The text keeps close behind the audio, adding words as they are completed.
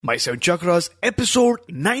My Seven Chakras, episode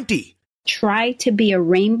 90. Try to be a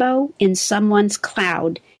rainbow in someone's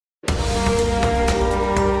cloud.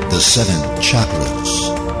 The seven chakras,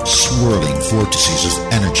 swirling vortices of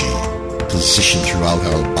energy, positioned throughout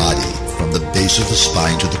our body from the base of the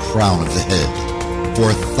spine to the crown of the head.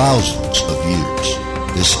 For thousands of years,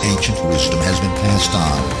 this ancient wisdom has been passed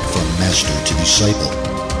on from master to disciple.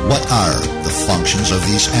 What are the functions of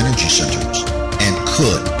these energy centers? And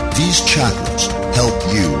could these chakras help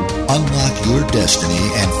you unlock your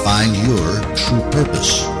destiny and find your true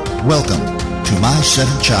purpose? Welcome to My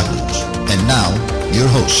Seven Chakras. And now, your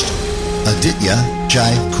host, Aditya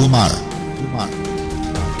Jai Kumar.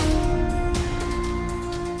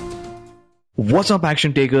 What's up,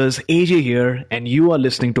 action takers? AJ here, and you are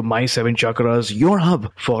listening to My Seven Chakras, your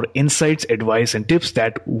hub for insights, advice, and tips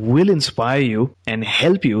that will inspire you and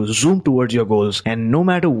help you zoom towards your goals. And no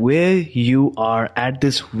matter where you are at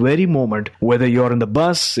this very moment, whether you're in the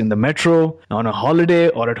bus, in the metro, on a holiday,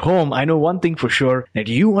 or at home, I know one thing for sure, that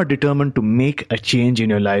you are determined to make a change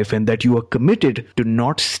in your life and that you are committed to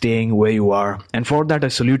not staying where you are. And for that, I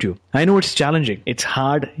salute you. I know it's challenging. It's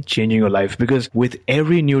hard changing your life because with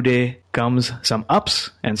every new day, comes some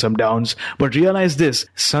ups and some downs, but realize this: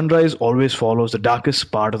 sunrise always follows the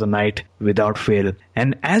darkest part of the night without fail.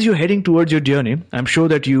 And as you're heading towards your journey, I'm sure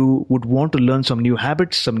that you would want to learn some new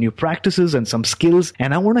habits, some new practices, and some skills,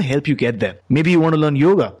 and I want to help you get there. Maybe you want to learn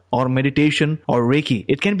yoga or meditation or Reiki.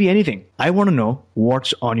 It can be anything. I want to know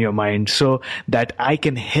what's on your mind so that I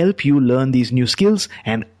can help you learn these new skills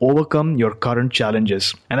and overcome your current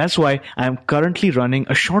challenges. And that's why I'm currently running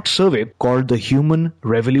a short survey called the Human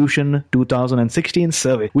Revolution 2016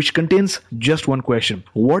 survey, which contains just one question: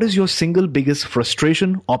 what is your single biggest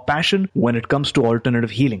frustration or passion when it comes to alternative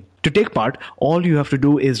healing? To take part, all you have to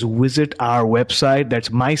do is visit our website. That's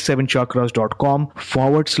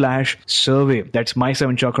my7chakras.com/survey. That's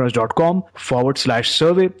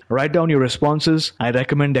my7chakras.com/survey. Write down your responses. I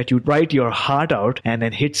recommend that you write your heart out and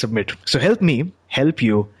then hit submit. So help me help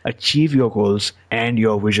you achieve your goals and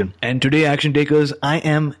your vision. And today, action takers, I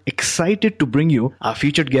am excited to bring you our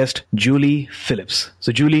featured guest, Julie Phillips.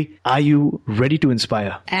 So Julie, are you ready to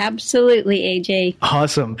inspire? Absolutely, AJ.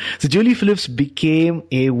 Awesome. So Julie Phillips became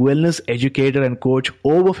a wellness educator and coach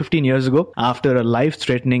over 15 years ago after a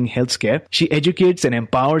life-threatening health scare. She educates and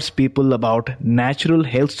empowers people about natural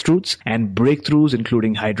health truths and breakthroughs,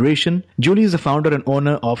 including hydration. Julie is the founder and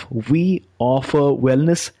owner of We Offer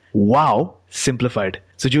Wellness. Wow. Simplified.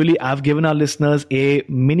 So Julie, I've given our listeners a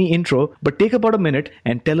mini intro, but take about a minute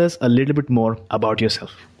and tell us a little bit more about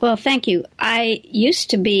yourself. Well, thank you. I used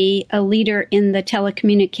to be a leader in the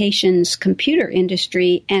telecommunications computer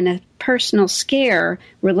industry, and a personal scare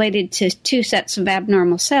related to 2 sets of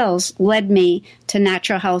abnormal cells led me to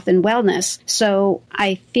natural health and wellness. So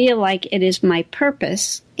I feel like it is my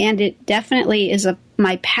purpose, and it definitely is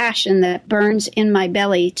my passion that burns in my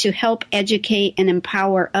belly to help educate and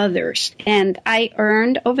empower others. And I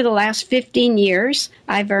earned, over the last 15 years,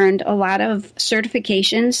 I've earned a lot of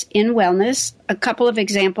certifications in wellness. A couple of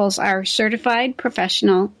examples are Certified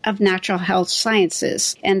Professional of Natural Health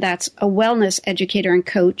Sciences, and that's a wellness educator and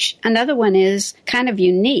coach. Another one is kind of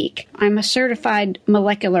unique. I'm a Certified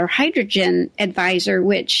Molecular Hydrogen Advisor,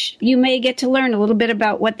 which you may get to learn a little bit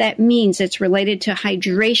about what that means. It's related to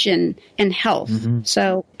hydration and health. Mm-hmm.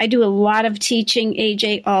 So I do a lot of teaching,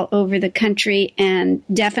 AJ, all over the country, and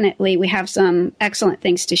definitely we have some excellent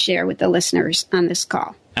things to share with the listeners on this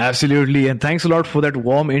call. Absolutely. And thanks a lot for that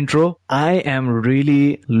warm intro. I am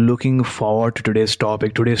really looking forward to today's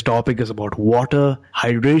topic. Today's topic is about water,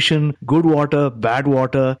 hydration, good water, bad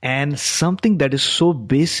water, and something that is so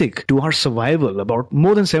basic to our survival. About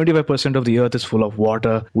more than 75% of the earth is full of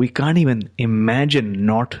water. We can't even imagine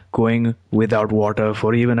not going without water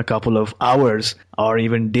for even a couple of hours or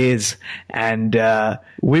even days. And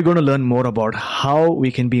we're going to learn more about how we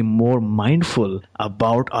can be more mindful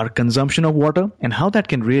about our consumption of water and how that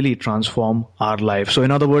can really transform our life. So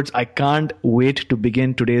in other words, I can't wait to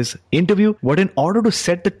begin today's interview. But in order to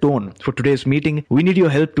set the tone for today's meeting, we need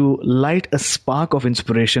your help to light a spark of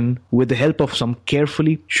inspiration with the help of some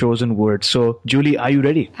carefully chosen words. So Julie, are you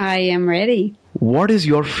ready? I am ready. What is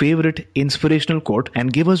your favorite inspirational quote?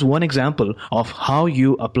 And give us one example of how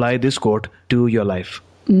you apply this quote to your life.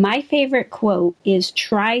 My favorite quote is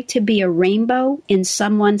try to be a rainbow in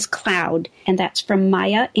someone's cloud. And that's from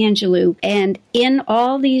Maya Angelou. And in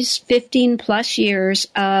all these 15 plus years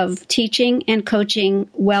of teaching and coaching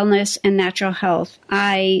wellness and natural health,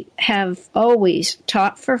 I have always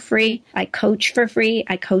taught for free. I coach for free.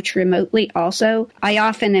 I coach remotely also. I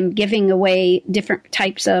often am giving away different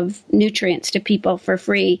types of nutrients to people for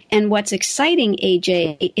free. And what's exciting,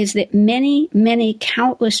 AJ, is that many, many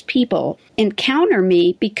countless people encounter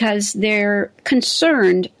me because they're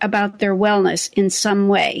concerned about their wellness in some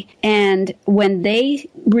way. And when they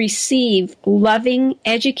receive loving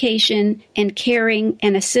education and caring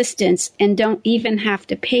and assistance and don't even have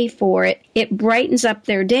to pay for it, it brightens up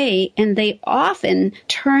their day, and they often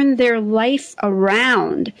turn their life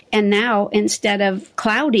around. And now, instead of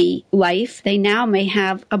cloudy life, they now may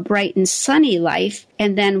have a bright and sunny life.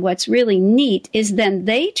 And then what's really neat is then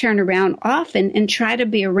they turn around often and try to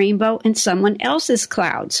be a rainbow in someone else's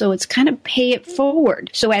cloud. So it's kind of pay it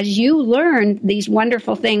forward. So as you learn these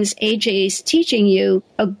wonderful things AJ is teaching you,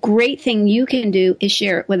 a great thing you can do is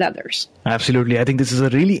share it with others. Absolutely. I think this is a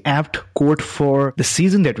really apt quote for the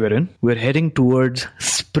season that we're in. We're heading towards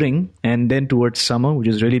spring and then towards summer, which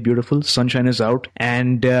is really beautiful. Sunshine is out.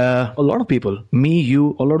 And a lot of people, me,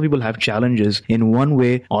 you, a lot of people have challenges in one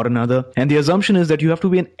way or another. And the assumption is that you have to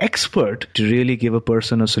be an expert to really give a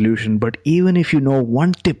person a solution. But even if you know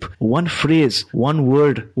one tip, one phrase, one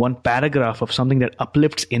word, one paragraph of something that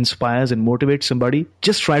uplifts, inspires, and motivates somebody,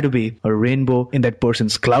 just try to be a rainbow in that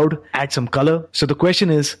person's cloud. Add some color. So the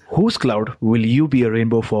question is, whose cloud will you be a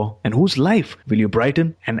rainbow for, and whose life will you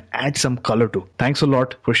brighten and add some color to? Thanks a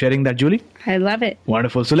lot for sharing that, Julie. I love it.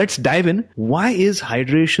 Wonderful. So let's dive in. Why is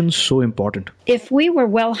hydration so important? If we were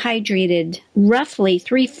well hydrated, roughly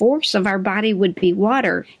 3/4 of our body would be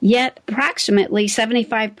water, yet approximately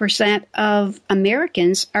 75% of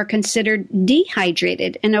Americans are considered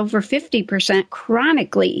dehydrated and over 50%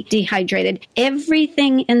 chronically dehydrated.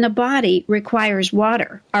 Everything in the body requires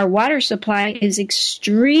water. Our water supply is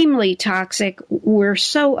extremely toxic. We're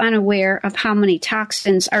so unaware of how many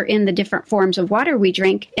toxins are in the different forms of water we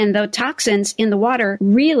drink, and the toxins in the water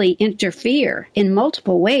really interfere in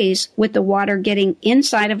multiple ways with the water getting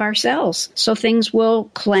inside of our cells. So things will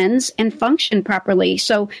cleanse and function properly.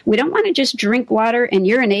 So we don't want to just drink water and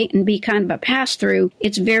urinate and be kind of a pass-through.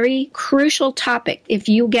 It's a very crucial topic. If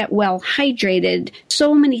you get well hydrated,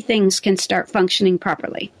 so many things can start functioning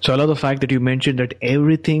properly. So I love the fact that you mentioned that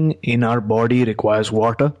everything in our body requires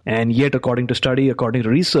water. And yet, according to study, according to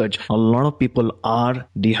research, a lot of people are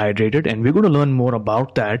dehydrated. And we're going to learn more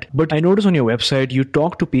about that. But I noticed on your website, you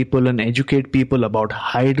talk to people and educate people about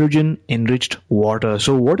hydrogen-enriched water.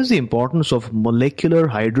 So what is the importance of molecular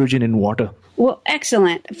hydrogen in water? Well,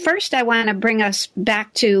 excellent. First, I want to bring us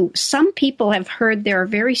back to some people have heard there are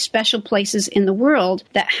very special places in the world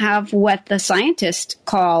that have what the scientists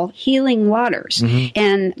call healing waters. Mm-hmm.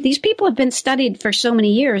 And these people have been studied for so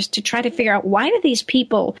many years to try to figure out why do these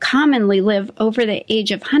people commonly live over the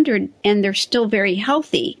age of 100 and they're still very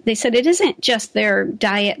healthy. They said it isn't just their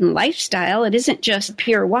diet and lifestyle. It isn't just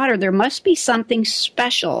pure water. There must be something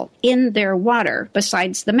special in their water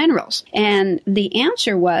besides the minerals. And the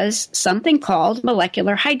answer was something called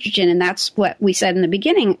molecular hydrogen. And that's what we said in the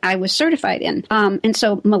beginning I was certified in. And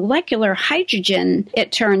so molecular hydrogen,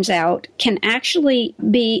 it turns out, can actually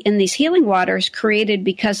be in these healing waters created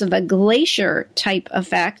because of a glacier type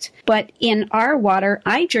effect. But in our water,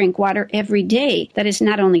 I drink water every day that is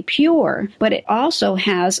not only pure, but it also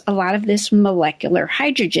has a lot of this molecular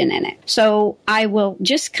hydrogen in it. So I will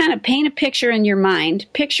just kind of paint a picture in your mind.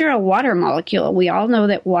 Picture a water molecule. We all know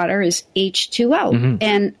that water is H2O. Mm-hmm.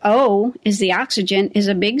 And O is the oxygen, is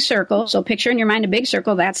a big circle. So picture in your mind a big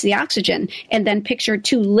circle, that's the oxygen. And then picture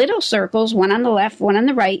two little circles, one on the left, one on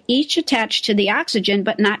the right, each attached to the oxygen,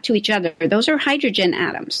 but not to each other. Those are hydrogen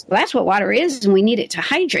atoms. Well, that's what water is, and we need it to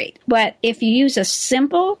hydrate. But if you use a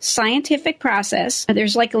simple scientific process,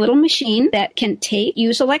 there's like a little machine that can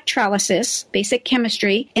use electrolysis, basic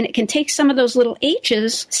chemistry, and it can take some of those little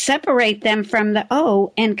H's, separate them from the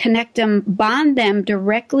O, and connect them, bond them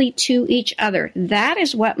directly to each other. That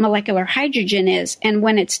is what molecular hydrogen is. And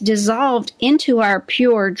when it's dissolved into our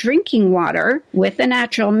pure drinking water with the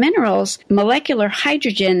natural minerals, molecular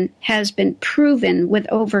hydrogen has been proven with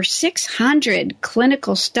over 600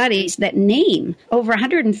 clinical studies that name over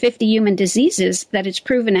 150 human diseases that it's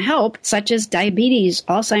proven to help, such as diabetes,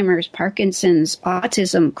 Alzheimer's, Parkinson's,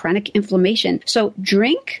 autism, chronic inflammation. So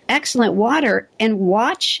drink excellent water and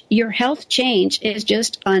watch your health change is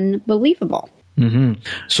just unbelievable.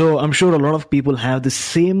 So I'm sure a lot of people have the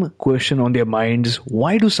same question on their minds.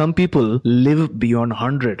 Why do some people live beyond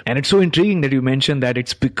 100? And it's so intriguing that you mentioned that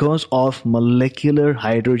it's because of molecular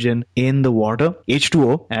hydrogen in the water,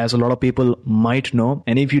 H2O, as a lot of people might know.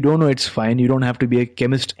 And if you don't know, it's fine. You don't have to be a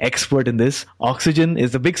chemist expert in this. Oxygen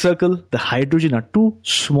is the big circle. The hydrogen are two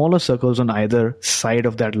smaller circles on either side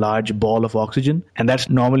of that large ball of oxygen. And that's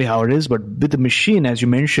normally how it is. But with the machine, as you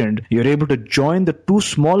mentioned, you're able to join the two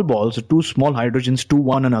small balls, the two small hydrogens to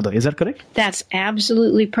one another. Is that correct? That's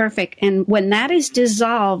absolutely perfect. And when that is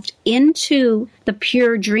dissolved into the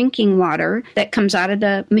pure drinking water that comes out of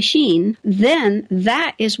the machine, then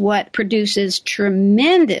that is what produces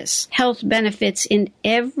tremendous health benefits in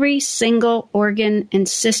every single organ and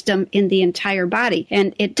system in the entire body.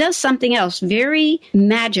 And it does something else very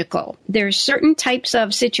magical. There's certain types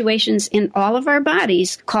of situations in all of our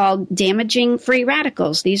bodies called damaging free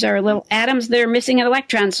radicals. These are little atoms that are missing an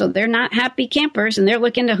electron, so they're not happy campers, and they're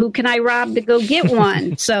looking to who can I rob to go get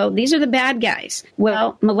one. So these are the bad guys.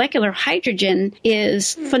 Well, molecular hydrogen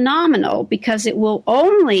is phenomenal because it will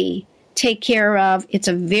only take care of, it's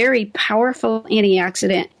a very powerful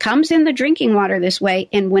antioxidant, comes in the drinking water this way,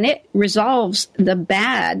 and when it resolves the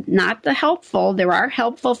bad, not the helpful, there are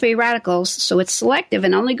helpful free radicals, so it's selective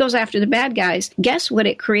and only goes after the bad guys. Guess what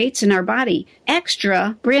it creates in our body?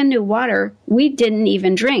 Extra brand new water we didn't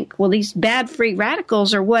even drink. Well, these bad free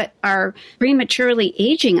radicals are what are prematurely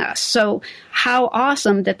aging us. So how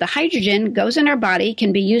awesome that the hydrogen goes in our body,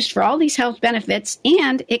 can be used for all these health benefits,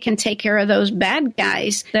 and it can take care of those bad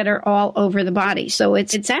guys that are all over the body. So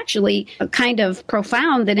it's actually a kind of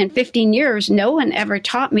profound that in 15 years, no one ever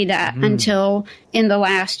taught me that until in the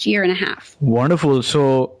last year and a half. Wonderful.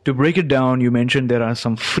 So to break it down, you mentioned there are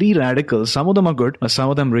some free radicals. Some of them are good, but some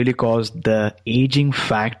of them really cause the aging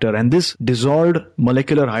factor. And this dissolved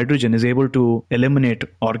molecular hydrogen is able to eliminate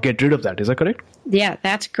or get rid of that. Is that correct? Yeah,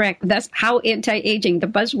 that's correct. That's how anti-aging, the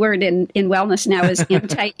buzzword in wellness now is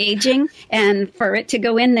anti-aging. And for it to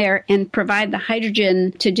go in there and provide the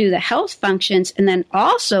hydrogen to do the health functions and then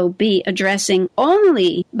also be addressing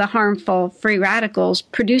only the harmful free radicals,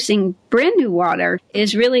 producing brand new water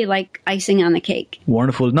is really like icing on the cake.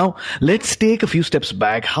 Wonderful. Now, let's take a few steps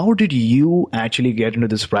back. How did you actually get into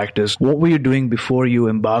this practice? What were you doing before you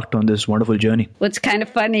embarked on this wonderful journey? Well, it's kind of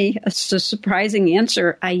funny. It's a surprising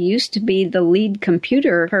answer. I used to be the lead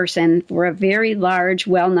computer person for a very large,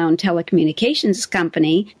 well-known telecommunications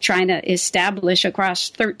company, trying to establish across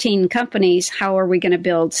 13 companies, how are we going to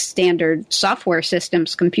build standard software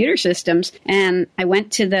systems, computer systems? And I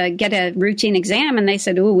went to get a routine exam, and they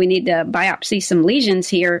said, "Oh, we need to biopsy some lesions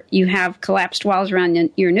here. You have collapsed walls around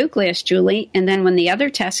your nucleus, Julie." And then when the other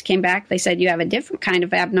tests came back, they said you have a different kind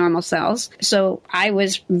of abnormal cells. So I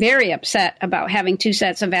was very upset about having two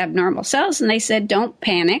sets of abnormal cells. And they said, "Don't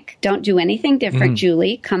panic. Don't do anything different,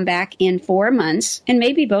 Julie. Come back in 4 months, and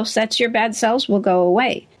maybe both sets of your bad cells will go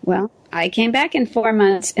away." Well, I came back in 4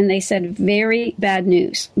 months, and they said, very bad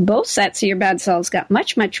news. Both sets of your bad cells got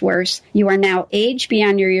much, much worse. You are now aged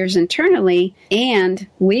beyond your years internally, and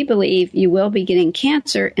we believe you will be getting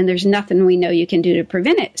cancer, and there's nothing we know you can do to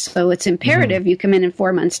prevent it. So it's imperative you come in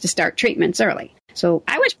 4 months to start treatments early. So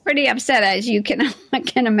I was pretty upset, as you can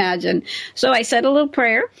imagine. So I said a little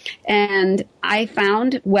prayer, and I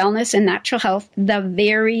found wellness and natural health the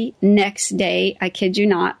very next day. I kid you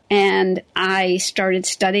not. And I started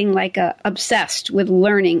studying like obsessed with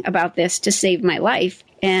learning about this to save my life.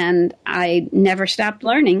 And I never stopped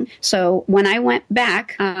learning. So when I went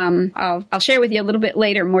back, I'll share with you a little bit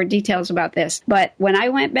later more details about this. But when I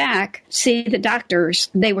went back, see the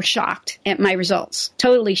doctors, they were shocked at my results.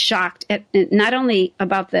 Totally shocked at not only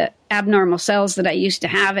about the abnormal cells that I used to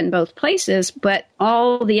have in both places, but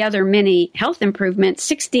all the other many health improvements,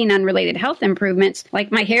 16 unrelated health improvements, like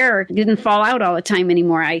my hair didn't fall out all the time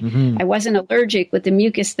anymore. I wasn't allergic with the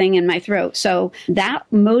mucus thing in my throat. So that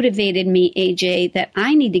motivated me, AJ, that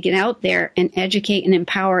I need to get out there and educate and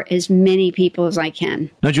empower as many people as I can.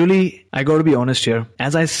 Now, Julie, I got to be honest here.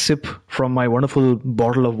 As I sip from my wonderful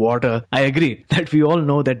bottle of water, I agree that we all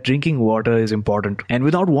know that drinking water is important. And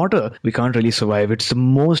without water, we can't really survive. It's the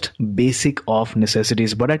most basic of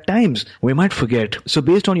necessities, but at times we might forget. So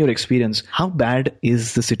based on your experience, how bad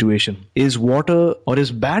is the situation? Is water or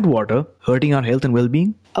is bad water hurting our health and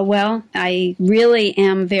well-being? Well, I really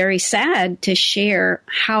am very sad to share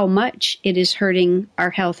how much it is hurting our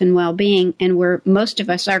health and well-being, and where most of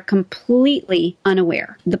us are completely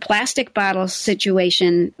unaware. The plastic bottle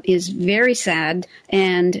situation is very sad,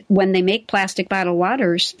 and when they make plastic bottled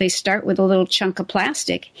waters, they start with a little chunk of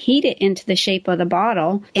plastic, heat it into the shape of the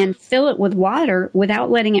bottle, and fill it with water without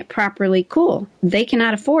letting it properly cool. They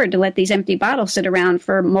cannot afford to let these empty bottles sit around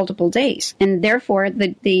for multiple days, and therefore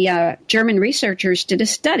the German researchers did a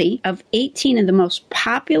study of 18 of the most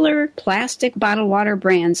popular plastic bottled water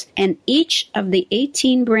brands, and each of the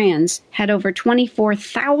 18 brands had over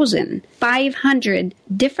 24,500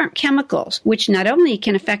 different chemicals, which not only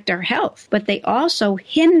can affect our health, but they also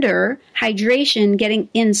hinder hydration getting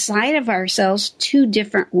inside of our cells 2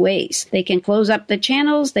 different ways. They can close up the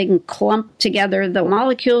channels, they can clump together the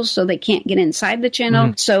molecules so they can't get inside the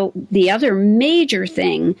channel. So the other major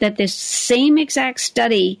thing that this same exact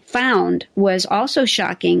study found was also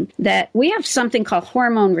shocking, that we have something called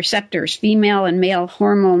hormone receptors, female and male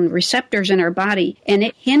hormone receptors in our body, and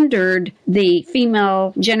it hindered the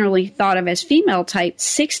female, generally thought of as female type,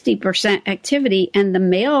 60% activity, and the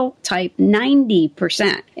male type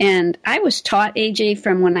 90%. And I was taught, AJ,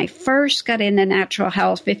 from when I first got into natural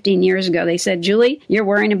health 15 years ago, they said, Julie, you're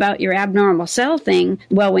worrying about your abnormal cell thing.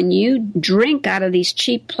 Well, when you drink out of these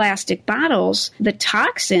cheap plastic bottles, the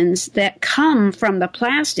toxins that come from the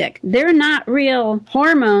plastic, they're not real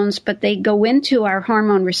hormones, but they go into our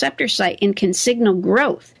hormone receptor site and can signal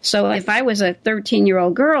growth. So if I was a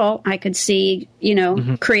 13-year-old girl, I could see,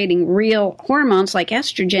 creating real hormones like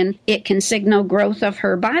estrogen, it can signal growth of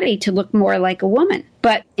her body to look more like a woman.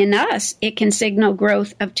 But in us, it can signal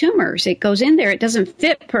growth of tumors. It goes in there. It doesn't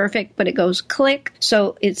fit perfect, but it goes click.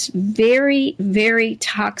 So it's very, very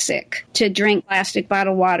toxic to drink plastic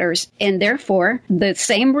bottled waters. And therefore, the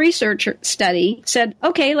same research study said,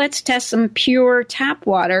 okay, let's test some pure tap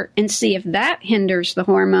water and see if that hinders the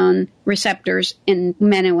hormone receptors in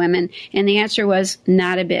men and women. And the answer was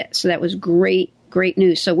not a bit. So that was great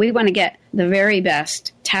news. So we want to get the very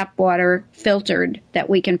best tap water filtered that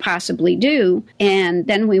we can possibly do. And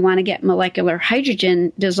then we want to get molecular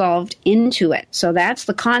hydrogen dissolved into it. So that's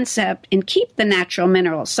the concept, and keep the natural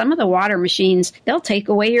minerals. Some of the water machines, they'll take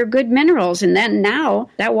away your good minerals. And then now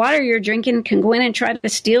that water you're drinking can go in and try to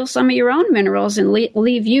steal some of your own minerals and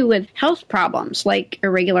leave you with health problems like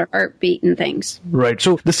irregular heartbeat and things. Right.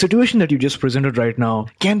 So the situation that you just presented right now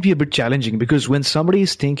can be a bit challenging, because when somebody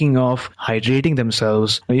is thinking of hydrating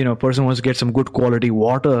themselves, a person wants to get some good quality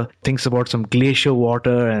water, thinks about some glacier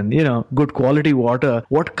water and, good quality water,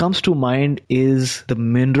 what comes to mind is the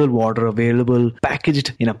mineral water available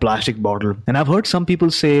packaged in a plastic bottle. And I've heard some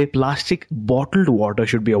people say plastic bottled water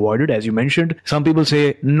should be avoided, as you mentioned. Some people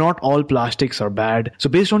say not all plastics are bad. So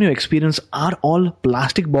based on your experience, are all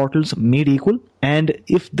plastic bottles made equal? And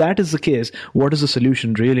if that is the case, what is the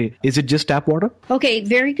solution really? Is it just tap water? Okay,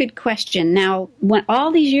 very good question. Now, when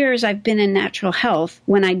all these years I've been in natural health,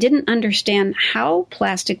 when I didn't understand how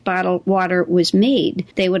plastic bottled water was made,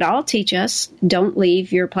 they would all teach us, don't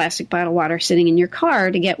leave your plastic bottled water sitting in your car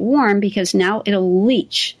to get warm, because now it'll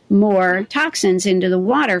leach more toxins into the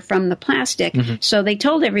water from the plastic. So they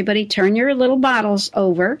told everybody, turn your little bottles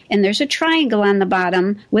over, and there's a triangle on the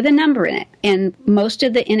bottom with a number in it. And most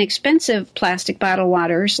of the inexpensive plastic bottled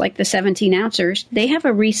waters, like the 17-ouncers, they have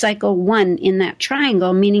a recycle 1 in that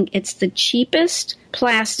triangle, meaning it's the cheapest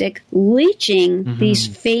plastic leaching these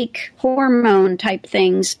fake hormone type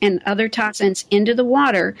things and other toxins into the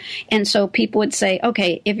water. And so people would say,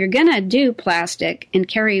 okay, if you're going to do plastic and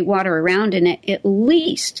carry water around in it, at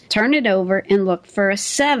least turn it over and look for a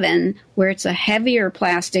 7, where it's a heavier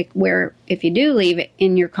plastic, where if you do leave it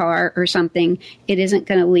in your car or something, it isn't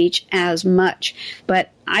going to leach as much.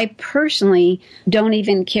 But I personally don't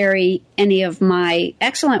even carry any of my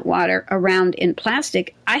excellent water around in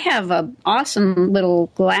plastic. I have an awesome little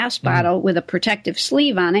glass bottle with a protective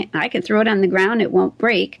sleeve on it. I can throw it on the ground. It won't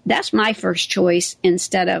break. That's my first choice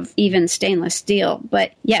instead of even stainless steel.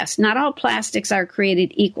 But yes, not all plastics are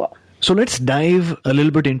created equal. So let's dive a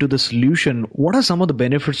little bit into the solution. What are some of the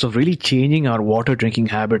benefits of really changing our water drinking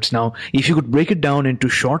habits? Now, if you could break it down into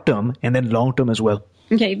short term and then long term as well.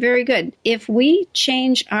 Okay, very good. If we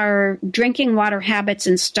change our drinking water habits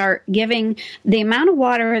and start giving the amount of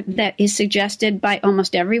water that is suggested by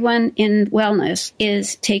almost everyone in wellness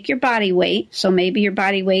is take your body weight. So maybe your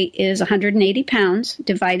body weight is 180 pounds,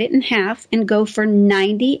 divide it in half and go for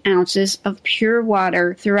 90 ounces of pure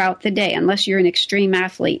water throughout the day, unless you're an extreme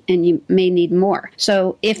athlete and you may need more.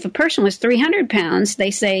 So if a person was 300 pounds,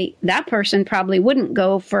 they say that person probably wouldn't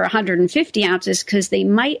go for 150 ounces because they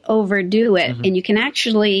might overdo it. And you can actually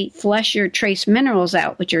actually flush your trace minerals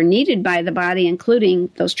out, which are needed by the body, including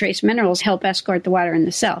those trace minerals help escort the water in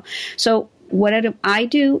the cell. So what I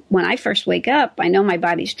do when I first wake up, I know my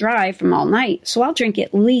body's dry from all night, so I'll drink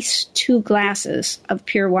at least 2 glasses of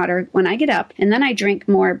pure water when I get up, and then I drink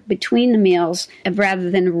more between the meals rather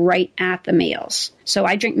than right at the meals. So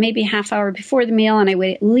I drink maybe a half hour before the meal, and I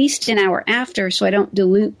wait at least an hour after so I don't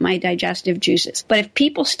dilute my digestive juices. But if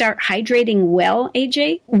people start hydrating well,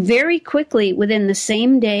 AJ, very quickly within the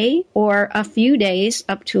same day or a few days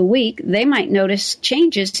up to a week, they might notice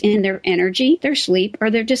changes in their energy, their sleep,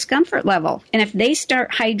 or their discomfort level. And if they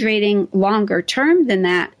start hydrating longer term than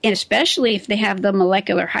that, and especially if they have the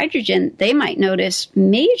molecular hydrogen, they might notice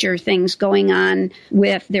major things going on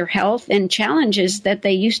with their health and challenges that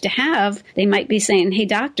they used to have. They might be saying, hey,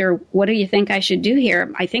 doctor, what do you think I should do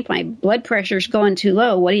here? I think my blood pressure's going too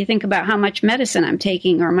low. What do you think about how much medicine I'm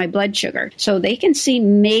taking or my blood sugar? So they can see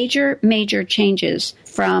major changes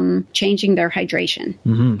from changing their hydration.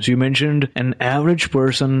 Mm-hmm. So you mentioned an average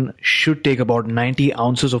person should take about 90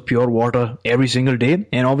 ounces of pure water every single day.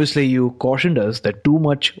 And obviously you cautioned us that too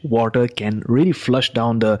much water can really flush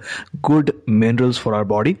down the good minerals for our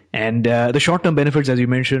body. And the short-term benefits, as you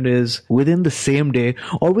mentioned, is within the same day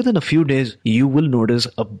or within a few days, you will notice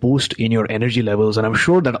a boost in your energy levels. And I'm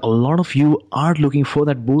sure that a lot of you are looking for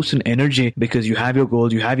that boost in energy because you have your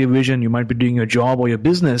goals, you have your vision, you might be doing your job or your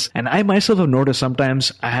business. And I myself have noticed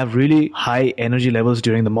sometimes I have really high energy levels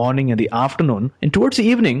during the morning and the afternoon. And towards the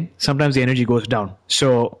evening, sometimes the energy goes down.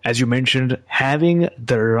 So as you mentioned, having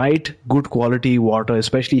the right good quality water,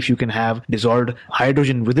 especially if you can have dissolved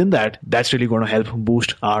hydrogen within that, that's really going to help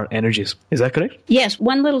boost our energies. Is that correct? Yes.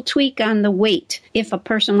 One little tweak on the weight. If a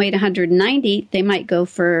person weighed 190, they might go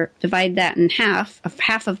for, divide that in half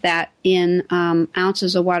of that in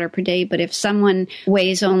ounces of water per day. But if someone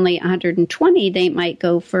weighs only 120, they might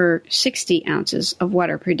go for 60 ounces of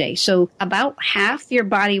water per day. So about half your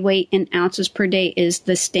body weight in ounces per day is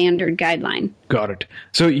the standard guideline. Got it.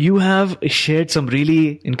 So you have shared some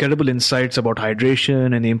really incredible insights about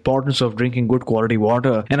hydration and the importance of drinking good quality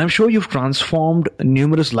water. And I'm sure you've transformed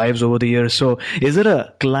numerous lives over the years. So is there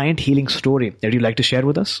a client healing story that you'd like to share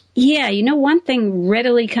with us? Yeah, one thing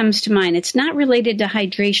readily comes to mind. It's not related to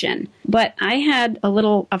hydration, but I had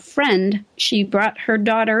a friend. She brought her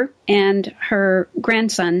daughter and her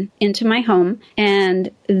grandson into my home. And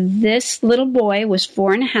this little boy was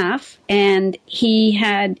 4.5, and he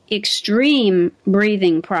had extreme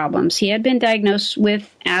breathing problems. He had been diagnosed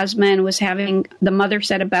with asthma and was having, the mother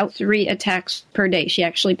said, about 3 attacks per day. She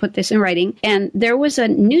actually put this in writing. And there was a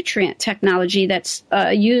nutrient technology that's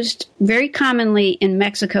used very commonly in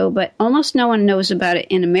Mexico, but almost no one knows about it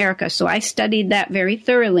in America. So I studied that very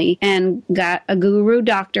thoroughly and got a guru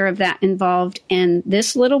doctor of that involved. And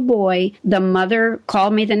this little boy, the mother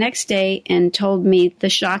called me the next day and told me the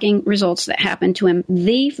shocking results that happened to him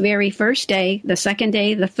the very first day, the second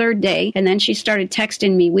day, the third day. And then she started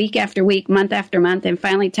texting me week after week, month after month, and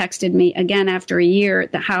finally texted me again after a year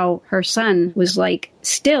how her son was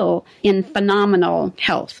still in phenomenal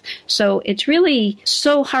health. So it's really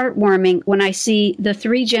so heartwarming when I see the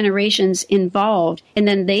 3 generations involved, and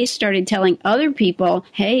then they started telling other people,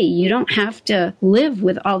 hey, you don't have to live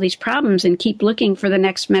with all these problems and keep looking for the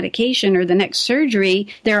next medication or the next surgery.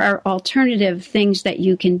 There are alternative things that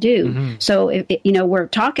you can do. Mm-hmm. So, we're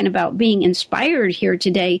talking about being inspired here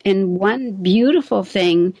today. And one beautiful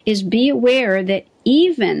thing is be aware that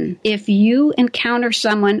even if you encounter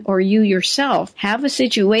someone or you yourself have a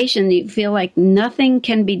situation that you feel like nothing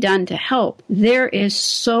can be done to help, there is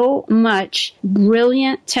so much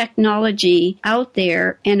brilliant technology out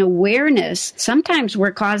there and awareness. Sometimes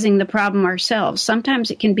we're causing the problem ourselves.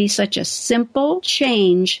 Sometimes it can be such a simple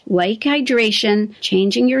change like hydration,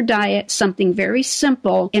 changing your diet, something very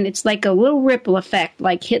simple. And it's like a little ripple effect,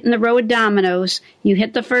 like hitting the row of dominoes. You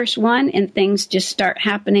hit the first one and things just start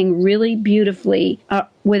happening really beautifully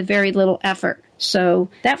with very little effort. So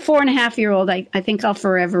that 4.5-year-old, I think I'll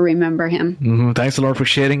forever remember him. Mm-hmm. Thanks a lot for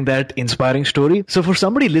sharing that inspiring story. So for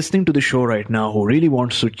somebody listening to the show right now who really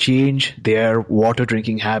wants to change their water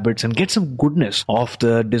drinking habits and get some goodness of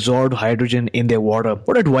the dissolved hydrogen in their water,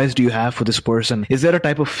 what advice do you have for this person? Is there a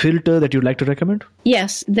type of filter that you'd like to recommend?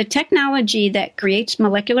 Yes. The technology that creates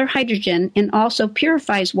molecular hydrogen and also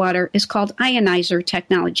purifies water is called ionizer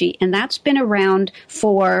technology. And that's been around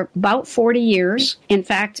for about 40 years. In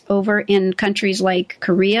fact, over in countries countries like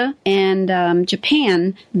Korea and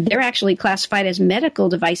Japan, they're actually classified as medical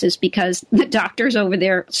devices because the doctors over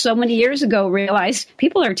there so many years ago realized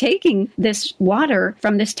people are taking this water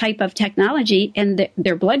from this type of technology and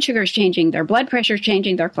their blood sugar is changing, their blood pressure is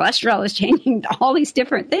changing, their cholesterol is changing, all these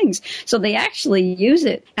different things. So they actually use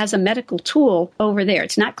it as a medical tool over there.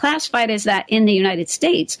 It's not classified as that in the United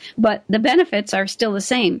States, but the benefits are still the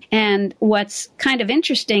same. And what's kind of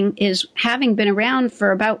interesting is having been around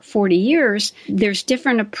for about 40 years, there's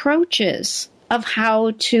different approaches of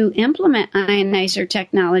how to implement ionizer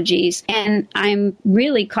technologies. And I'm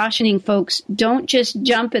really cautioning folks, don't just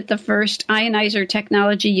jump at the first ionizer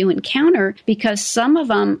technology you encounter, because some of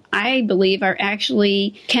them, I believe, are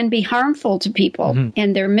actually can be harmful to people. Mm-hmm.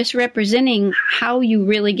 And they're misrepresenting how you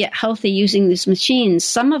really get healthy using these machines.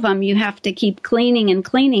 Some of them you have to keep cleaning and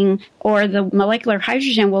cleaning, or the molecular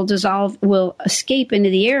hydrogen will escape into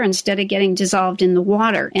the air instead of getting dissolved in the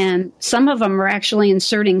water. And some of them are actually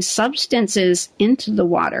inserting substances into the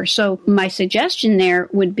water. So my suggestion there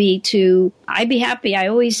would be I'd be happy. I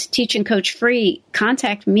always teach and coach free.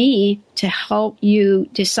 Contact me to help you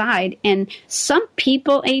decide. And some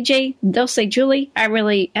people, AJ, they'll say, Julie,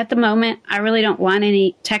 at the moment, I really don't want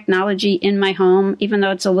any technology in my home, even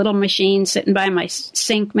though it's a little machine sitting by my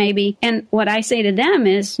sink maybe. And what I say to them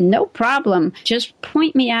is, no problem. Just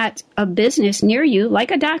point me at a business near you,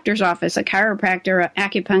 like a doctor's office, a chiropractor, an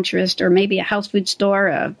acupuncturist, or maybe a health food store,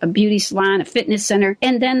 a beauty salon, a fitness center.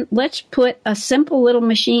 And then let's put a simple little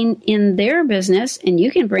machine in their business, and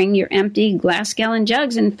you can bring your empty glass gallon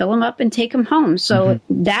jugs and fill them up and take them home. So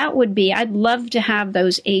that would be, I'd love to have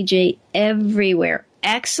those, AJ, everywhere.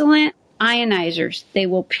 Excellent ionizers. They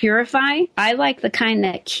will purify. I like the kind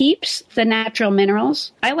that keeps the natural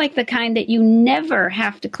minerals. I like the kind that you never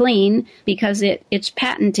have to clean because it's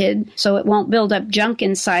patented, so it won't build up junk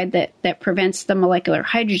inside that prevents the molecular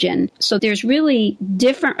hydrogen. So there's really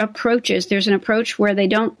different approaches. There's an approach where they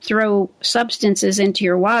don't throw substances into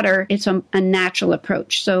your water. It's a natural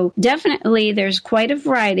approach. So definitely there's quite a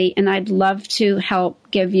variety, and I'd love to help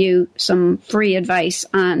give you some free advice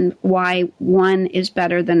on why one is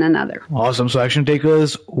better than another. Awesome. So action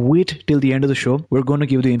takers, wait till the end of the show. We're going to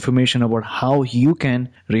give you the information about how you can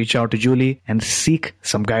reach out to Julie and seek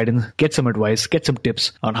some guidance, get some advice, get some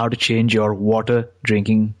tips on how to change your water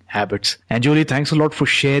drinking habits. And Julie, thanks a lot for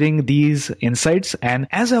sharing these insights. And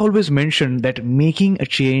as I always mention, that making a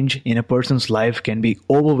change in a person's life can be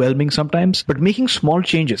overwhelming sometimes, but making small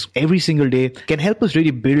changes every single day can help us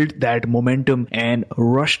really build that momentum and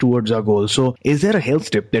rush towards our goals. So is there a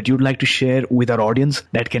health tip that you'd like to share with our audience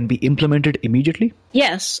that can be implemented immediately?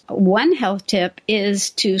 Yes. One health tip is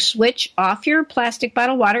to switch off your plastic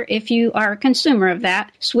bottled water. If you are a consumer of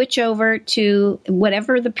that, switch over to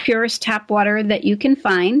whatever the purest tap water that you can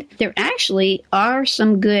find. There actually are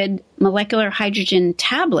some good molecular hydrogen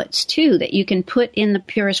tablets, too, that you can put in the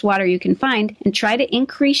purest water you can find, and try to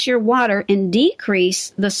increase your water and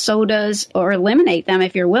decrease the sodas, or eliminate them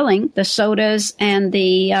if you're willing, the sodas and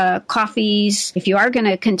the coffees. If you are going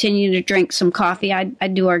to continue to drink some coffee,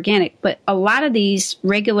 I'd do organic. But a lot of these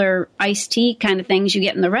regular iced tea kind of things you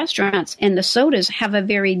get in the restaurants and the sodas have a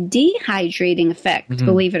very dehydrating effect,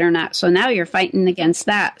 believe it or not. So now you're fighting against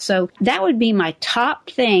that. So that would be my top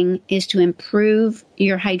thing, is to improve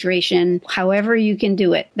your hydration, however you can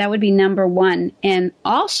do it. That would be number one. And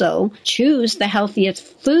also choose the healthiest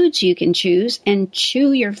foods you can choose, and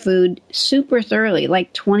chew your food super thoroughly,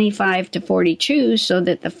 like 25 to 40 chews, so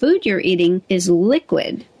that the food you're eating is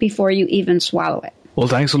liquid before you even swallow it. Well,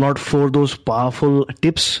 thanks a lot for those powerful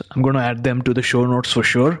tips. I'm going to add them to the show notes for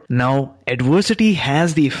sure. Now, adversity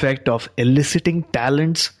has the effect of eliciting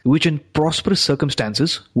talents which in prosperous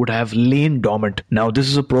circumstances would have lain dormant. Now, this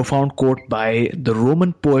is a profound quote by the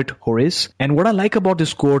Roman poet Horace. And what I like about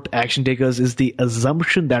this quote, action takers, is the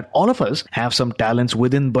assumption that all of us have some talents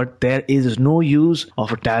within, but there is no use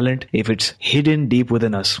of a talent if it's hidden deep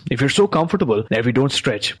within us. If you're so comfortable that we don't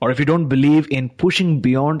stretch, or if we don't believe in pushing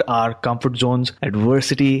beyond our comfort zones,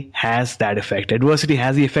 adversity has that effect. Adversity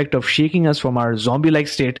has the effect of shaking us from our zombie-like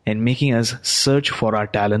state and making us search for our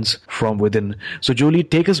talents from within. So Julie,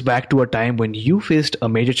 take us back to a time when you faced a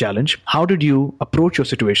major challenge. How did you approach your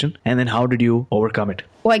situation, and then how did you overcome it?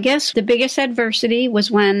 Well, I guess the biggest adversity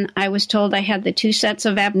was when I was told I had the 2 sets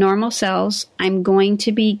of abnormal cells. I'm going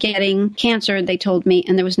to be getting cancer, they told me,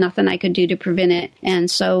 and there was nothing I could do to prevent it.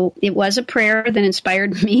 And so it was a prayer that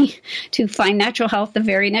inspired me to find natural health the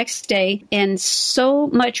very next day. And so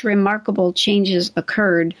much remarkable changes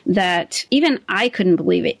occurred that even I couldn't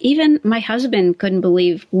believe it. Even my husband couldn't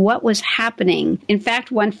believe what was happening. In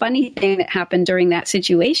fact, one funny thing that happened during that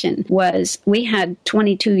situation was we had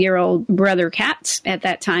 22-year-old brother cats at that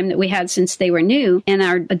that time that we had since they were new. And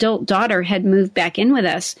our adult daughter had moved back in with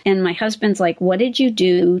us. And my husband's like, what did you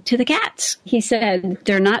do to the cats? He said,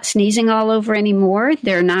 they're not sneezing all over anymore.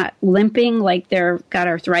 They're not limping like they've got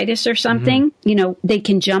arthritis or something. Mm-hmm. You know, they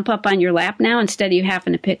can jump up on your lap now instead of you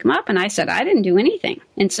having to pick them up. And I said, I didn't do anything.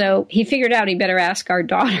 And so he figured out he better ask our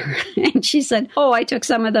daughter. And she said, oh, I took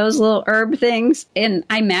some of those little herb things and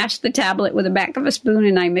I mashed the tablet with the back of a spoon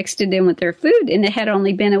and I mixed it in with their food. And it had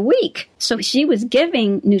only been a week. So she was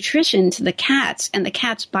giving nutrition to the cats, and the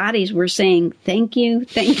cats' bodies were saying, thank you,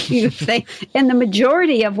 thank you, and the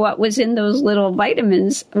majority of what was in those little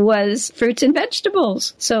vitamins was fruits and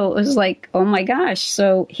vegetables. So it was like, oh my gosh.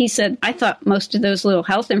 So he said, I thought most of those little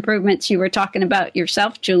health improvements you were talking about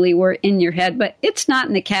yourself, Julie, were in your head, but it's not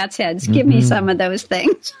in the cats' heads. Give me some of those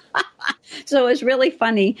things. So it was really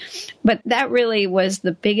funny, but that really was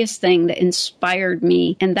the biggest thing that inspired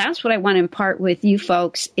me. And that's what I want to impart with you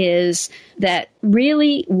folks is that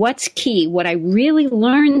really what's key, what I really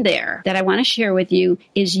learned there that I want to share with you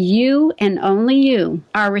is you and only you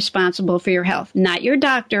are responsible for your health, not your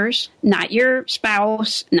doctors, not your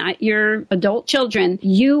spouse, not your adult children.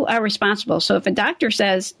 You are responsible. So if a doctor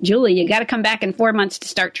says, Julie, you got to come back in 4 months to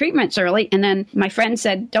start treatments early. And then my friend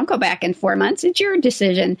said, don't go back in 4 months. It's your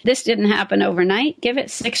decision. This didn't happen overnight. Give it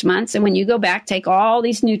 6 months. And when you go back, take all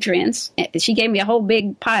these nutrients. She gave me a whole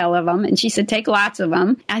big pile of them. And she said, take lots of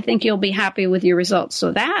them. I think you'll be happy with your results.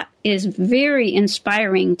 So that is very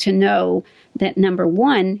inspiring to know that, number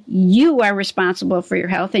one, you are responsible for your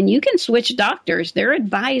health and you can switch doctors. They're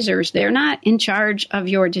advisors. They're not in charge of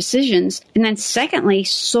your decisions. And then secondly,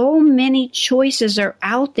 so many choices are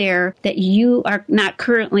out there that you are not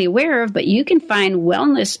currently aware of, but you can find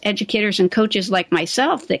wellness educators and coaches like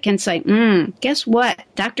myself that can say, guess what?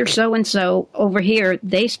 Dr. So-and-so over here,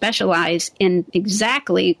 they specialize in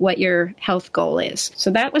exactly what your health goal is.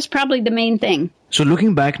 So that was probably the main thing. So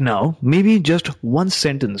looking back now, maybe just one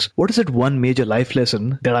sentence, what is that one major life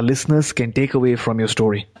lesson that our listeners can take away from your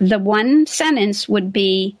story? The one sentence would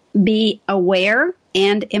be aware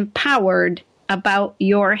and empowered about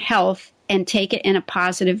your health and take it in a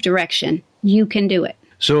positive direction. You can do it.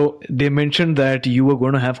 So they mentioned that you were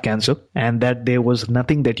going to have cancer and that there was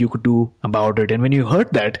nothing that you could do about it. And when you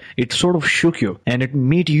heard that, it sort of shook you and it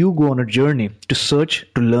made you go on a journey to search,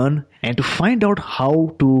 to learn, and to find out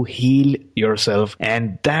how to heal yourself.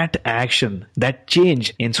 And that action, that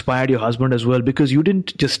change inspired your husband as well, because you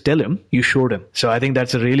didn't just tell him, you showed him. So I think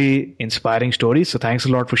that's a really inspiring story. So thanks a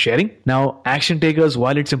lot for sharing. Now, action takers,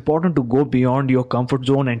 while it's important to go beyond your comfort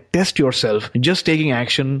zone and test yourself, just taking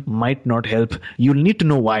action might not help. You'll need to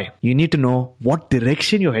know why. You need to know what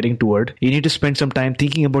direction you're heading toward. You need to spend some time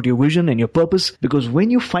thinking about your vision and your purpose, because when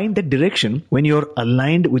you find that direction, when you're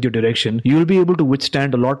aligned with your direction, you'll be able to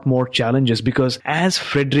withstand a lot more challenges, because as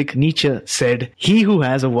Friedrich Nietzsche said, he who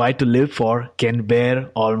has a why to live for can bear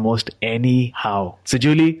almost any how. So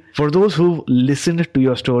Julie, for those who've listened to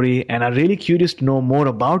your story and are really curious to know more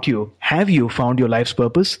about you, have you found your life's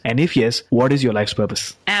purpose? And if yes, what is your life's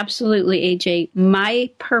purpose? Absolutely, AJ. My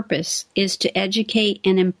purpose is to educate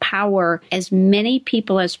and empower as many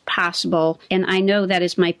people as possible. And I know that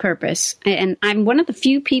is my purpose. And I'm one of the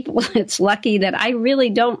few people that's lucky that I really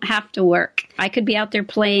don't have to work. I could be out there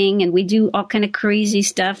playing, and we do all kind of crazy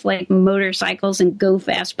stuff like motorcycles and go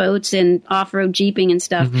fast boats and off-road jeeping and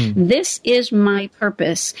stuff. Mm-hmm. This is my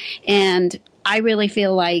purpose. And I really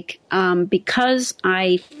feel like because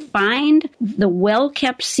I find the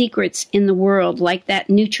well-kept secrets in the world, like that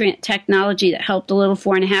nutrient technology that helped a little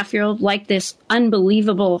 4.5-year-old, like this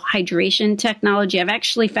unbelievable hydration technology. I've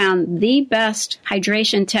actually found the best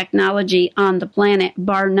hydration technology on the planet,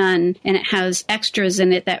 bar none, and it has extras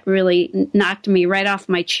in it that really knocked me right off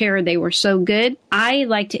my chair. They were so good. I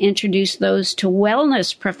like to introduce those to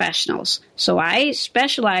wellness professionals. So I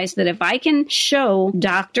specialize that if I can show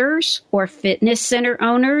doctors or fitness center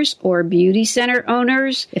owners or beauty center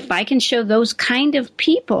owners, if I can show those kind of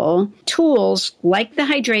people tools like the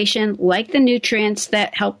hydration, like the nutrients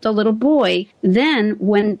that help the little boy, then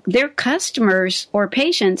when their customers or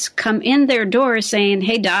patients come in their doors saying,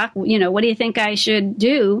 hey, doc, what do you think I should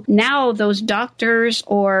do? Now those doctors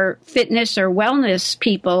or fitness or wellness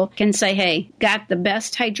people can say, hey, got the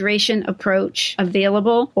best hydration approach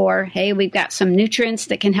available, or hey, we've got some nutrients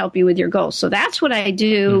that can help you with your goals. So that's what I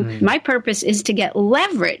do. Mm-hmm. My purpose is to get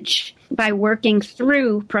leverage teach by working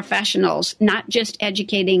through professionals, not just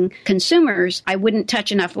educating consumers. I wouldn't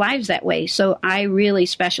touch enough lives that way. So I really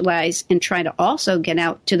specialize and try to also get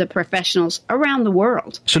out to the professionals around the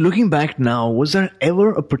world. So looking back now, was there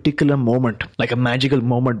ever a particular moment, like a magical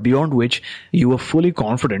moment beyond which you were fully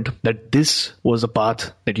confident that this was the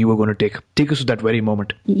path that you were going to take? Take us to that very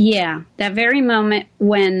moment. Yeah, that very moment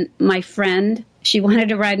when my friend, she wanted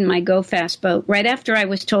to ride in my Go Fast boat. Right after I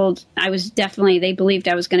was told they believed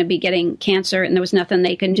I was going to be getting cancer and there was nothing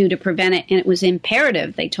they could do to prevent it. And it was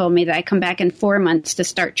imperative. They told me that I come back in 4 months to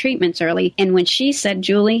start treatments early. And when she said,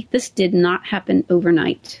 Julie, this did not happen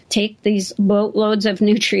overnight. Take these boatloads of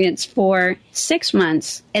nutrients for 6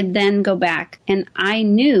 months and then go back. And I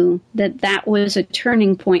knew that that was a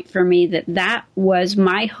turning point for me, that was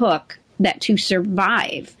my hook, that to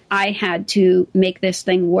survive, I had to make this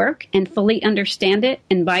thing work and fully understand it.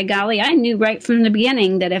 And by golly, I knew right from the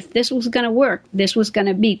beginning that if this was going to work, this was going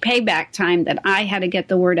to be payback time, that I had to get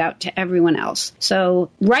the word out to everyone else.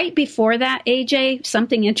 So right before that, AJ,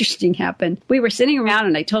 something interesting happened. We were sitting around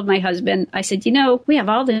and I told my husband, I said, we have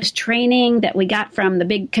all this training that we got from the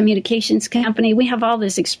big communications company. We have all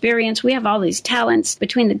this experience. We have all these talents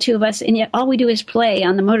between the two of us. And yet all we do is play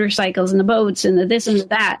on the motorcycles and the boats and the this and the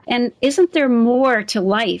that. And isn't there more to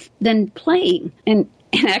life than playing? And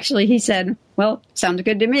actually he said, well, sounds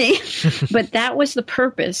good to me. But that was the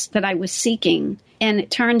purpose that I was seeking. And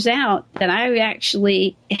it turns out that I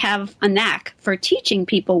actually have a knack for teaching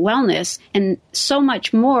people wellness, and so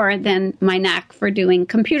much more than my knack for doing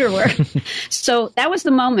computer work. So that was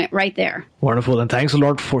the moment right there. Wonderful. And thanks a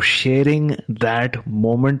lot for sharing that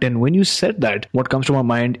moment. And when you said that, what comes to my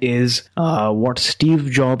mind is what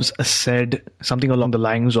Steve Jobs said, something along the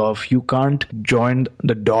lines of, you can't join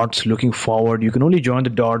the dots looking forward. You can only join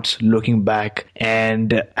the dots looking back.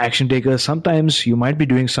 And action takers, sometimes you might be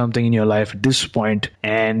doing something in your life at this point,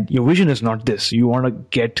 and your vision is not this. You want to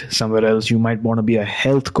get somewhere else. You might want to be a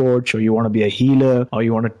health coach, or you want to be a healer, or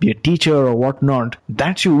you want to be a teacher or whatnot.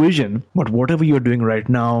 That's your vision. But whatever you're doing right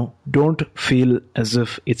now, don't feel as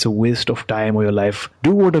if it's a waste of time or your life.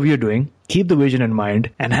 Do whatever you're doing. Keep the vision in mind,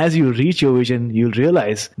 and as you reach your vision, you'll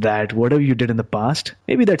realize that whatever you did in the past,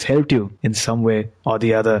 maybe that's helped you in some way or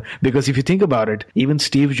the other. Because if you think about it, even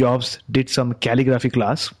Steve Jobs did some calligraphy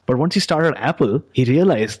class, but once he started Apple, he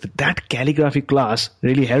realized that that calligraphy class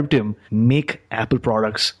really helped him make Apple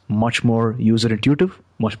products much more user intuitive,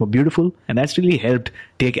 much more beautiful, and that's really helped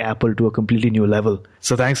take Apple to a completely new level.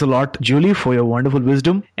 So thanks a lot, Julie, for your wonderful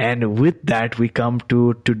wisdom. And with that, we come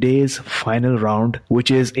to today's final round,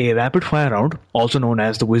 which is a rapid fire round, also known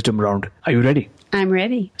as the wisdom round. Are you ready? I'm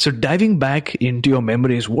ready. So diving back into your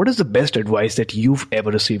memories, what is the best advice that you've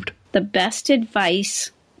ever received? The best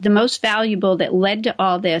advice, the most valuable that led to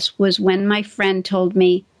all this, was when my friend told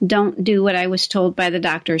me, don't do what I was told by the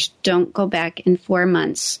doctors. Don't go back in 4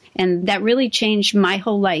 months. And that really changed my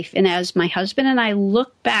whole life. And as my husband and I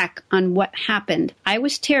look back on what happened, I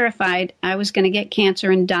was terrified I was going to get cancer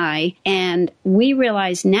and die. And we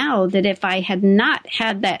realize now that if I had not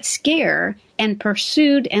had that scare and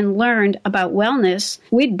pursued and learned about wellness,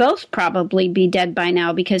 we'd both probably be dead by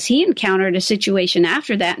now, because he encountered a situation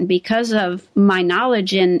after that. And because of my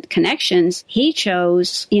knowledge and connections, he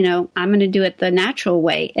chose, I'm going to do it the natural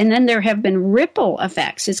way. And then there have been ripple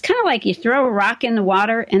effects. It's kind of like you throw a rock in the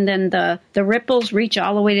water and then the ripples reach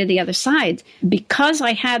all the way to the other side. Because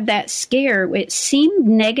I had that scare, it seemed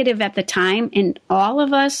negative at the time, and all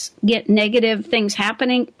of us get negative things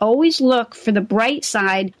happening. Always look for the bright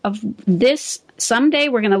side of this. Someday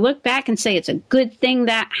we're going to look back and say it's a good thing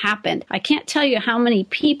that happened. I can't tell you how many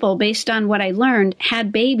people, based on what I learned,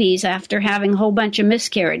 had babies after having a whole bunch of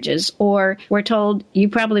miscarriages, or were told you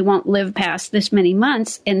probably won't live past this many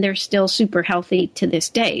months, and they're still super healthy to this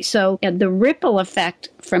day. So the ripple effect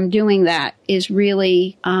from doing that is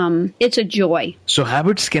really, it's a joy. So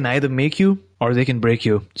habits can either make you or they can break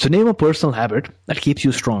you. So name a personal habit that keeps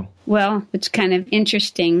you strong. Well, it's kind of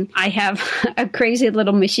interesting. I have a crazy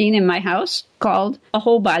little machine in my house called a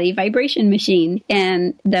whole body vibration machine.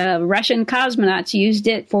 And the Russian cosmonauts used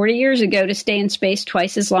it 40 years ago to stay in space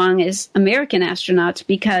twice as long as American astronauts,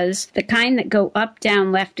 because the kind that go up,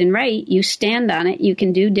 down, left, and right, you stand on it. You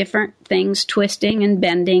can do different things, twisting and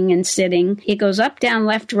bending and sitting. It goes up, down,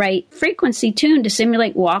 left, right, frequency tuned to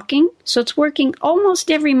simulate walking. So it's working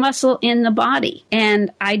almost every muscle in the body.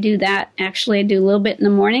 And I do that. Actually, I do a little bit in the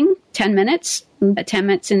morning, 10 minutes. 10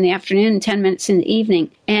 minutes in the afternoon and 10 minutes in the evening.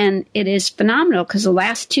 And it is phenomenal because the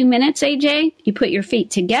last 2 minutes, AJ, you put your feet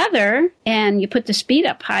together and you put the speed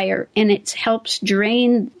up higher, and it helps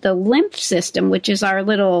drain the lymph system, which is our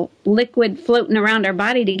little liquid floating around our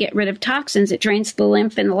body to get rid of toxins. It drains the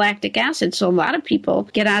lymph and the lactic acid. So a lot of people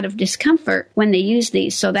get out of discomfort when they use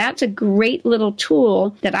these. So that's a great little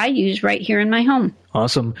tool that I use right here in my home.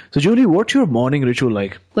 Awesome. So, Julie, what's your morning ritual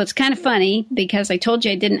like? Well, it's kind of funny because I told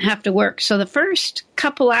you I didn't have to work. So the first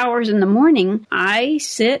couple hours in the morning, I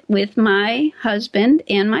sit with my husband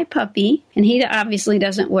and my puppy, and he obviously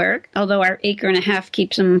doesn't work, although our acre and a half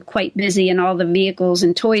keeps him quite busy in all the vehicles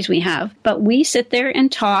and toys we have. But we sit there and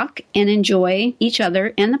talk and enjoy each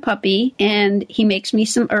other and the puppy, and he makes me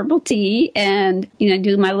some herbal tea and,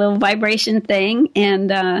 do my little vibration thing, and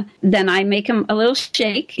then I make him a little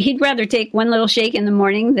shake. He'd rather take one little shake in the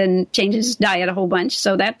morning than change his diet a whole bunch.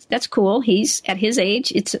 So that's cool. He's at his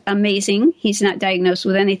age. It's amazing. He's not diagnosed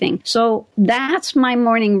with anything. So that's my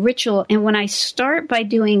morning ritual. And when I start by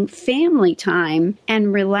doing family time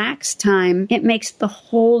and relaxed time, it makes the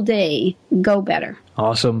whole day go better.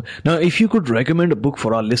 Awesome. Now, if you could recommend a book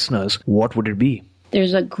for our listeners, what would it be?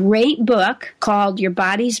 There's a great book called Your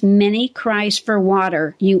Body's Many Cries for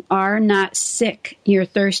Water. You are not sick, you're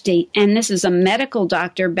thirsty. And this is a medical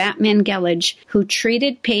doctor, Batman Gelage, who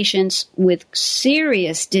treated patients with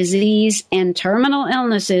serious disease and terminal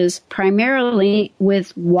illnesses, primarily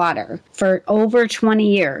with water, for over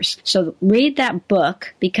 20 years. So read that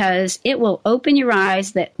book because it will open your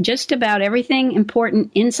eyes that just about everything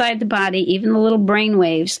important inside the body, even the little brain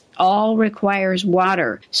waves, all requires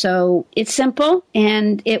water. So it's simple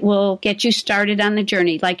and it will get you started on the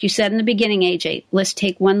journey. Like you said in the beginning, AJ, let's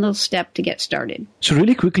take one little step to get started. So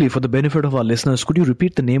really quickly, for the benefit of our listeners, could you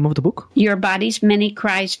repeat the name of the book? Your Body's Many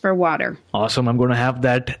Cries for Water. Awesome. I'm going to have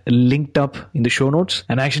that linked up in the show notes.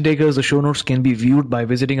 And action takers, the show notes can be viewed by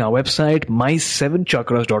visiting our website,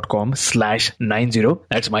 my7chakras.com/90.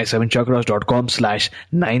 That's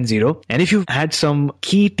my7chakras.com/90. And if you've had some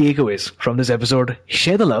key takeaways from this episode,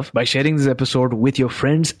 share the love by sharing this episode with your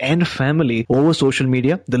friends and family over social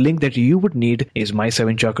media. The link that you would need is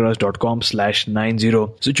my7chakras.com/90.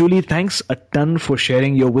 So Julie, thanks a ton for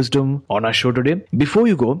sharing your wisdom on our show today. Before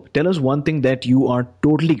you go, tell us one thing that you are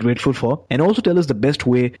totally grateful for, and also tell us the best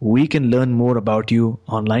way we can learn more about you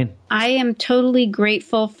online. I am totally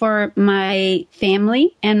grateful for my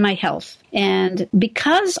family and my health. And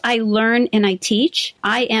because I learn and I teach,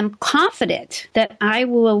 I am confident that I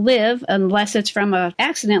will live, unless it's from an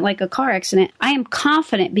accident like a car accident. I am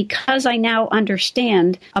confident because I now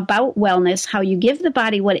understand about wellness, how you give the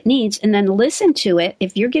body what it needs and then listen to it.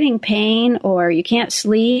 If you're getting pain or you can't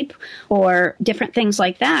sleep or different things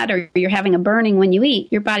like that, or you're having a burning when you eat,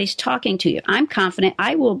 your body's talking to you. I'm confident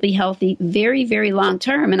I will be healthy very, very long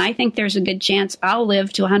term. And I think there's a good chance I'll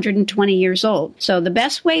live to 120 years old. So the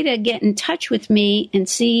best way to get in touch with me and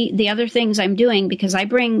see the other things I'm doing, because I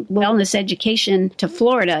bring wellness education to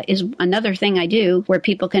Florida, is another thing I do where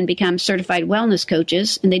people can become certified wellness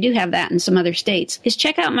coaches, and they do have that in some other states, is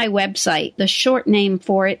check out my website. The short name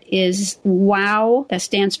for it is WOW, that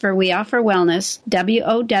stands for We Offer Wellness,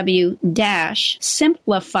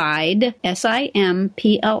 WOW-simplified,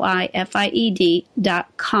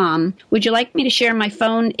 SIMPLIFIED.com. Would you like me to share my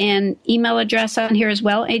phone and email address on here as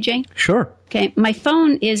well, AJ? Sure. Okay, my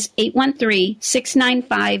phone is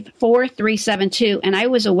 813-695-4372, and I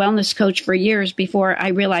was a wellness coach for years before I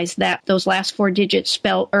realized that those last 4 digits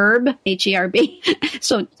spell herb, H-E-R-B.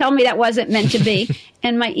 So tell me that wasn't meant to be.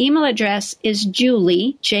 And my email address is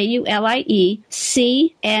Julie,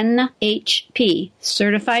 JULIE-CNHP,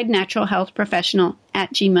 Certified Natural Health Professional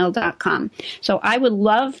 @gmail.com. So I would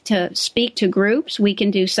love to speak to groups. We can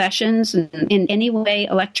do sessions in any way,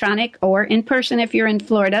 electronic or in person if you're in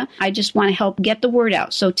Florida. I just want to help get the word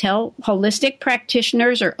out. So tell holistic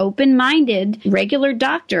practitioners or open-minded regular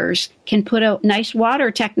doctors can put a nice water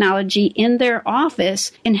technology in their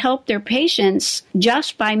office and help their patients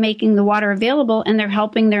just by making the water available, and they're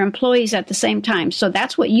helping their employees at the same time. So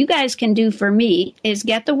that's what you guys can do for me, is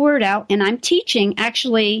get the word out. And I'm teaching,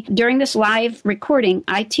 actually, during this live recording,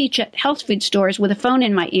 I teach at health food stores with a phone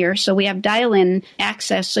in my ear. So we have dial-in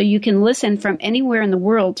access so you can listen from anywhere in the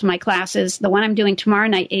world to my classes. The one I'm doing tomorrow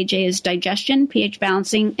night, AJ, is digestion, pH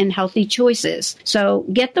balancing, and healthy choices. So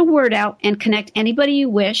get the word out and connect anybody you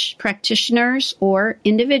wish, practitioners or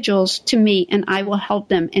individuals, to me, and I will help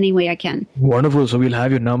them any way I can. Wonderful. So we'll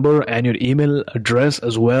have your number and your email address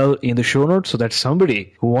as well in the show notes, so that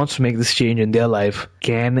somebody who wants to make this change in their life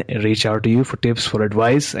can reach out to you for tips, for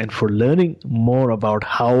advice, and for learning more about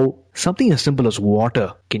how something as simple as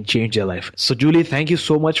water can change their life. So Julie, thank you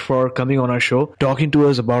so much for coming on our show, talking to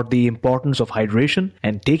us about the importance of hydration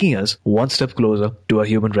and taking us one step closer to a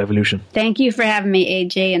human revolution. Thank you for having me,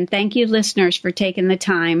 AJ, and thank you, listeners, for taking the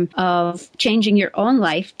time of changing your own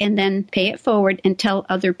life and then pay it forward and tell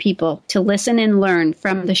other people to listen and learn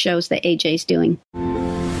from the shows that AJ's doing.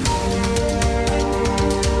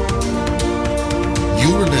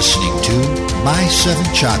 You were listening to My Seven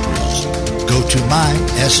Chakras. Go to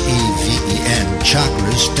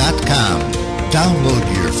mysevenchakras.com.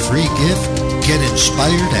 Download your free gift, get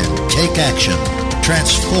inspired, and take action.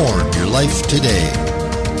 Transform your life today.